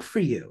plug for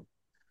you?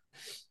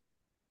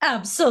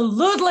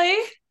 Absolutely.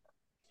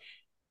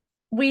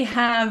 We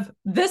have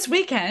this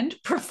weekend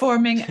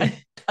performing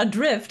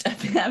Adrift,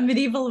 a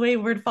medieval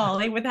wayward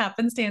folly with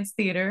Happenstance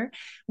Theater.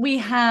 We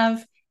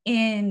have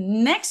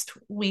in next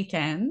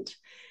weekend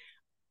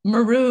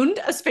Marooned,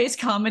 a space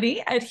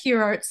comedy at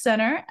Here Arts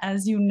Center,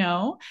 as you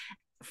know.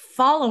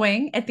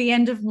 Following at the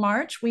end of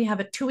March, we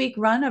have a 2-week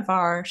run of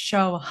our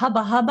show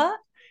Hubba Hubba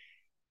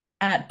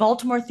at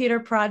Baltimore Theater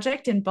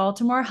Project in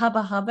Baltimore.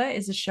 Hubba Hubba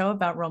is a show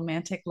about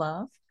romantic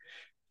love.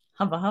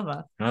 Hubba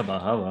Hubba. Hubba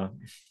hubba.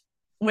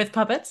 With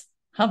puppets.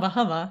 Hubba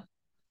Hubba.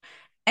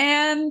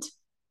 And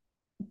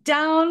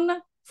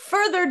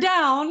further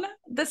down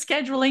the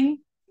scheduling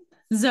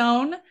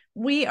zone,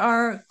 we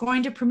are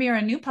going to premiere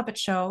a new puppet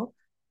show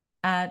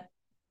at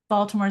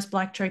Baltimore's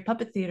Black Cherry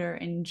Puppet Theater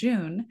in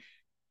June.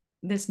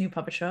 This new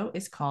puppet show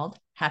is called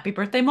Happy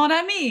Birthday, Mon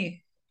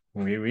Ami.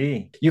 Oui,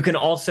 oui. You can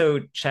also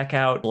check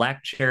out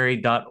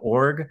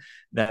blackcherry.org,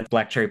 that's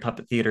Black Cherry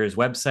Puppet Theater's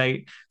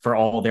website, for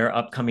all their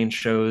upcoming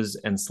shows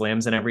and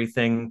slams and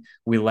everything.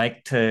 We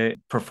like to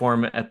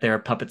perform at their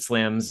puppet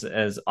slams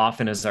as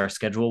often as our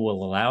schedule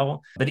will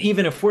allow. But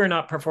even if we're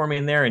not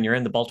performing there and you're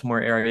in the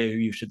Baltimore area,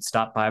 you should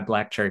stop by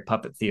Black Cherry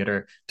Puppet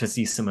Theater to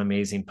see some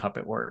amazing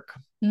puppet work.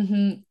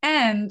 Mm-hmm.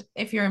 And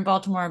if you're in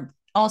Baltimore,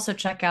 also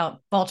check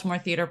out Baltimore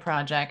Theater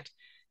Project.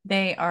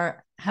 They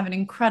have an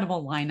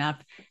incredible lineup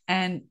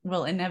and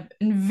will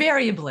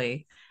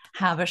invariably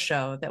have a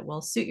show that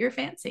will suit your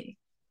fancy.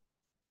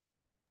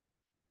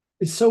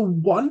 It's so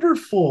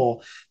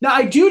wonderful. Now,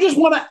 I do just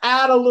want to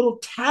add a little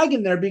tag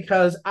in there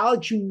because,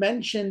 Alex, you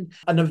mentioned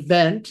an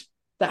event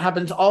that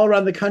happens all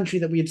around the country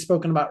that we had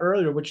spoken about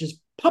earlier, which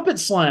is Puppet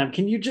Slam.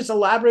 Can you just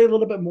elaborate a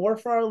little bit more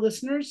for our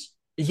listeners?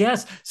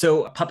 Yes.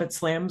 So puppet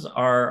slams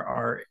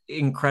are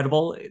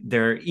incredible.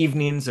 They're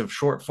evenings of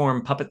short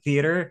form puppet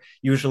theater,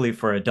 usually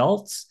for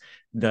adults.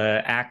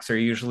 The acts are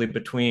usually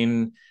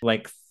between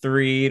like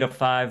 3 to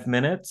 5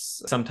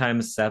 minutes,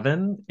 sometimes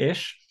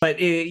 7-ish. But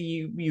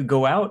you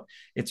go out,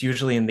 it's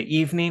usually in the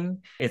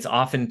evening. It's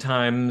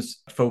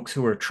oftentimes folks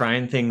who are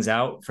trying things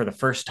out for the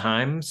first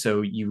time.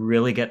 So you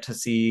really get to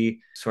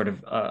see sort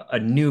of a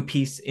new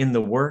piece in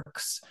the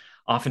works.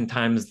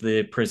 Oftentimes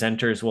the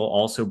presenters will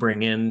also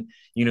bring in,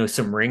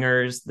 some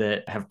ringers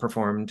that have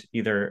performed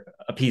either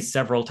a piece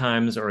several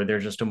times or they're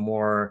just a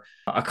more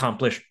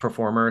accomplished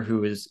performer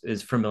who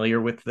is familiar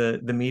with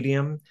the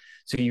medium.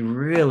 So you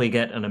really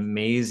get an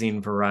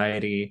amazing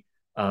variety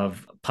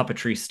of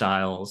puppetry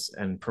styles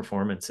and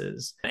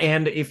performances.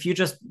 And if you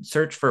just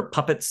search for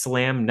Puppet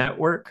Slam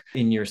Network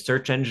in your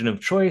search engine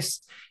of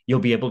choice, you'll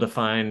be able to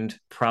find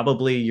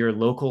probably your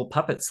local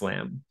Puppet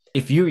Slam.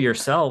 If you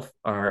yourself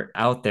are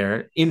out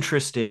there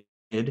interested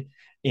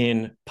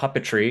in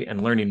puppetry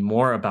and learning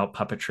more about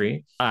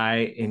puppetry,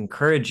 I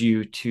encourage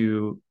you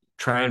to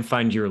try and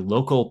find your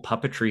local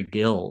puppetry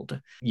guild.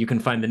 You can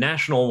find the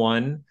national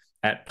one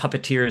at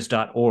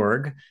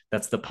puppeteers.org.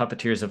 That's the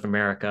Puppeteers of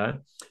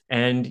America.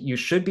 And you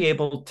should be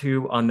able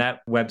to, on that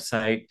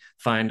website,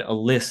 find a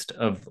list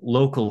of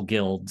local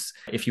guilds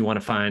if you want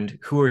to find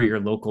who are your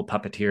local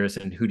puppeteers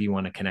and who do you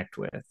want to connect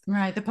with.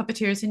 Right, the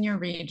puppeteers in your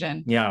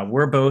region. Yeah,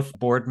 we're both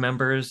board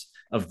members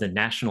of the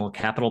National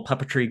Capital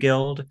Puppetry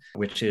Guild,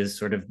 which is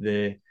sort of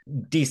the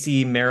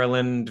DC,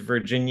 Maryland,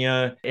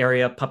 Virginia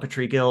area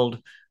puppetry guild.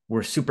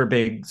 We're super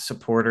big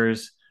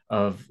supporters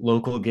of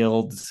local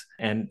guilds.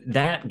 And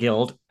that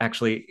guild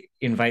actually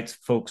invites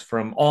folks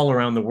from all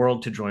around the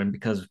world to join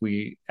because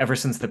we, ever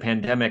since the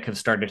pandemic, have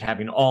started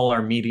having all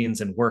our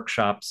meetings and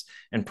workshops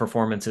and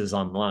performances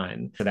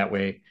online. So that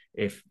way,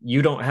 if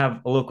you don't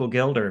have a local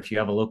guild or if you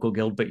have a local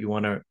guild but you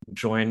want to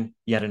join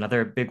yet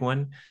another big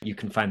one, you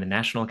can find the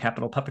National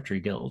Capital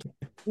Puppetry Guild.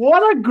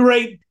 What a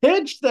great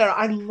pitch there.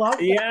 I love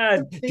that.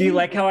 Yeah. Do you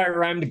like how I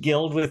rhymed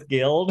guild with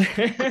guild?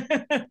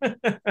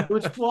 It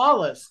was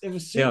flawless. It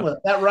was seamless.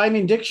 Yeah. That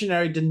rhyming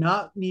dictionary did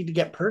not need to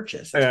get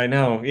purchased. I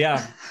know.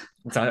 Yeah.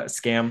 It's a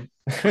scam.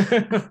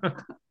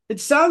 It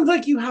sounds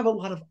like you have a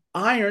lot of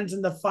irons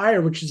in the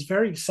fire, which is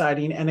very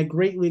exciting and a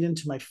great lead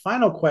into my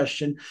final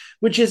question,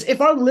 which is if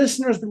our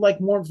listeners would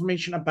like more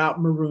information about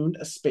Marooned,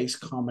 a space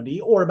comedy,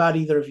 or about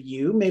either of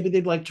you, maybe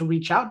they'd like to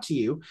reach out to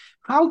you,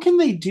 how can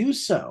they do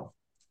so?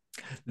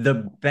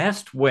 The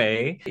best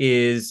way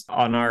is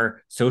on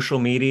our social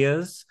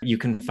medias. You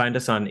can find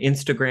us on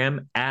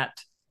Instagram at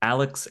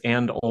Alex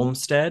and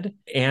Olmsted,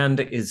 and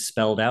is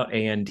spelled out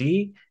AND,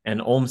 and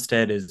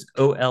Olmsted is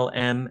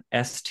OLMSTED.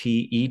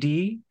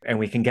 And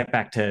we can get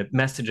back to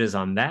messages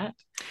on that.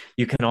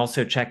 You can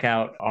also check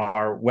out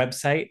our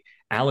website,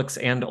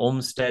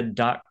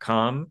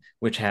 alexandolmsted.com,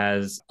 which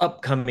has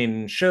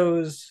upcoming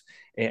shows.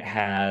 It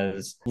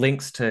has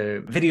links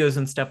to videos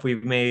and stuff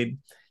we've made.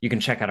 You can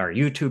check out our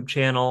YouTube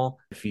channel.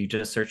 If you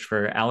just search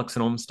for Alex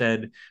and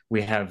Olmsted,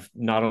 we have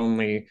not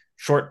only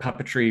short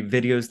puppetry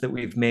videos that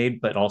we've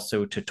made, but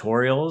also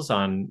tutorials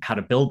on how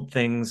to build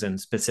things and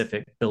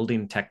specific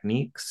building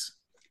techniques.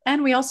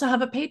 And we also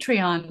have a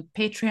Patreon,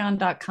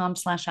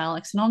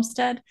 patreon.com/Alex and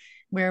Olmsted,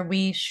 where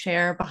we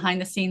share behind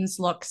the scenes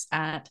looks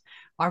at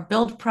our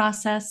build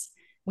process.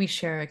 We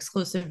share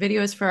exclusive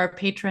videos for our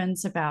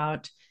patrons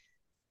about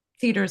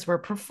theaters we're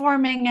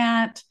performing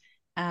at.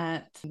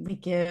 We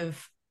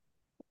give,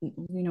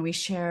 we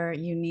share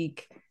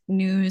unique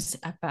news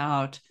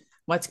about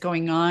what's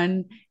going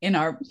on in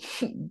our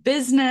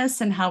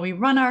business and how we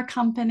run our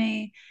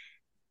company.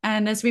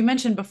 And as we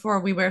mentioned before,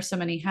 we wear so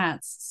many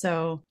hats.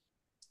 So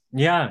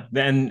yeah,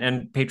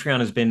 and Patreon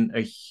has been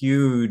a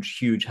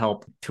huge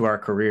help to our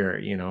career.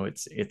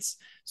 It's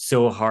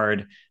so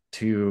hard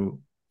to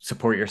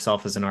support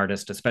yourself as an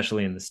artist,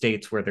 especially in the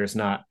States where there's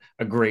not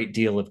a great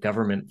deal of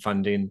government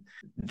funding,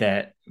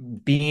 that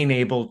being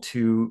able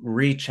to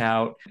reach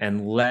out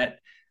and let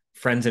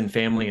friends and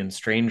family and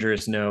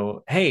strangers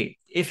know, hey,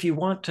 if you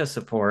want to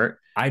support,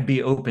 I'd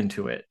be open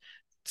to it.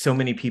 So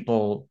many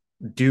people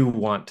do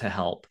want to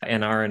help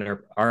and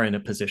are in a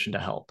position to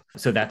help.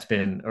 So that's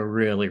been a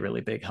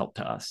really big help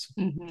to us.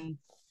 Mm-hmm.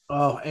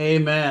 Oh,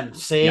 amen.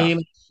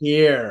 Same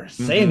here.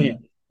 Same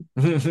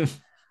here.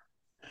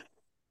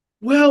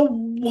 Well,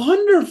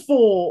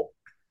 wonderful.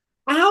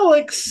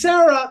 Alex,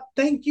 Sarah,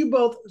 thank you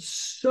both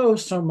so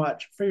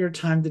much for your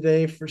time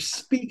today, for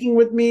speaking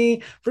with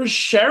me, for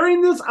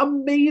sharing this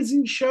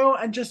amazing show,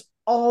 and just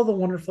all the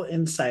wonderful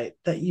insight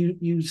that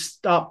you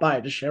stopped by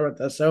to share with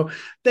us. So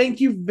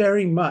thank you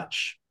very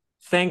much.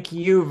 Thank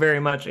you very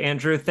much,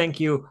 Andrew. Thank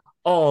you,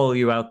 all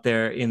you out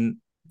there in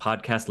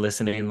podcast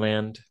listening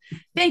land.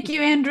 Thank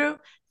you, Andrew.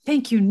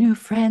 Thank you, new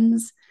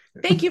friends.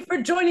 Thank you for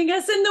joining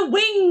us in the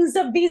wings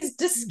of these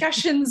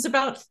discussions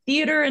about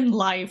theater and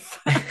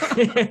life.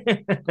 Yes.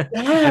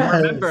 And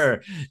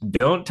remember,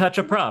 don't touch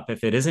a prop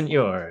if it isn't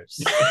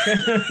yours.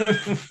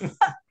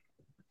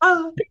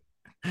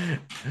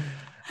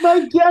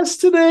 My guests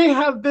today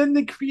have been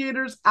the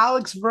creators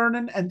Alex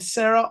Vernon and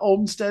Sarah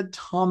Olmsted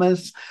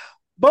Thomas,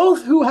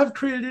 both who have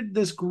created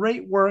this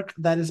great work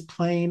that is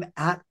playing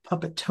at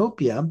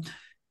Puppetopia.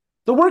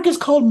 The work is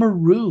called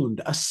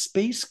Marooned, a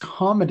space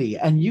comedy,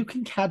 and you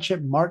can catch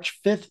it March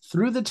 5th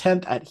through the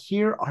 10th at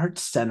Here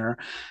Arts Center.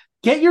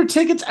 Get your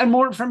tickets and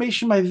more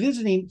information by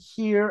visiting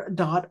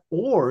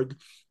here.org.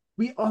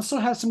 We also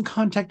have some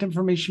contact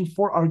information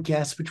for our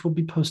guests, which we'll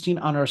be posting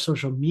on our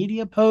social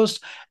media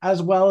post,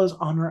 as well as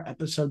on our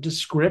episode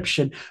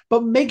description.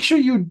 But make sure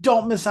you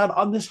don't miss out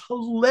on this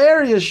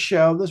hilarious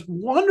show, this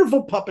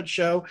wonderful puppet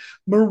show,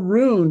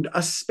 Marooned,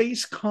 a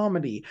space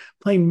comedy,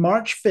 playing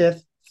March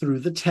 5th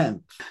through the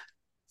 10th.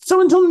 So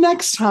until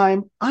next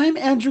time, I'm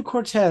Andrew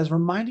Cortez,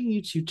 reminding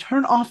you to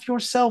turn off your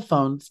cell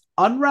phones,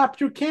 unwrap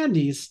your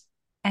candies,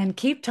 and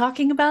keep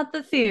talking about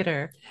the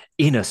theater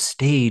in a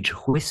stage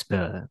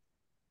whisper.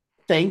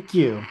 Thank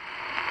you.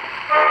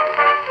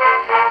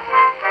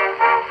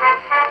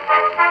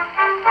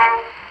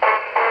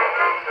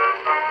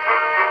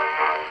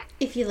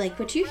 If you like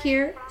what you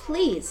hear,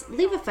 please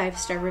leave a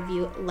 5-star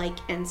review, like,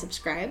 and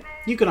subscribe.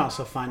 You can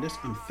also find us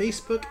on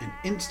Facebook and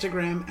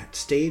Instagram at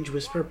Stage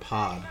Whisper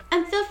Pod.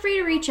 And feel free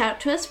to reach out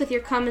to us with your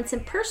comments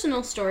and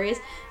personal stories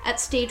at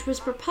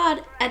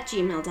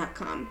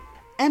stagewhisperpod@gmail.com.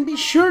 And be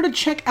sure to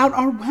check out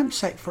our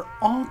website for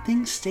all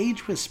things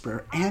Stage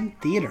Whisper and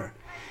theater.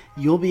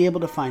 You'll be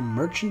able to find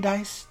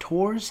merchandise,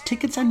 tours,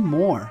 tickets, and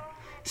more.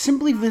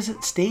 Simply visit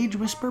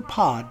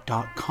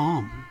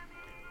stagewhisperpod.com.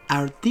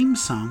 Our theme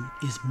song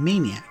is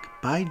Maniac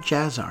by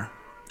Jazzar.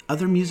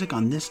 Other music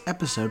on this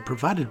episode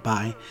provided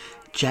by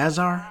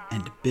Jazzar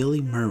and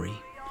Billy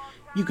Murray.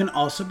 You can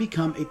also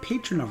become a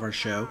patron of our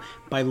show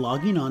by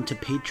logging on to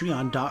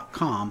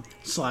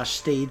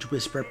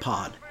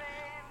patreon.com/stagewhisperpod.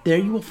 There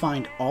you will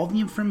find all the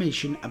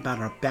information about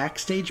our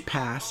backstage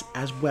pass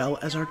as well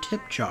as our tip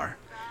jar.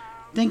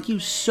 Thank you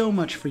so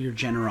much for your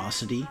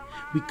generosity.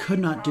 We could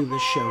not do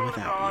this show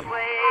without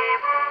you.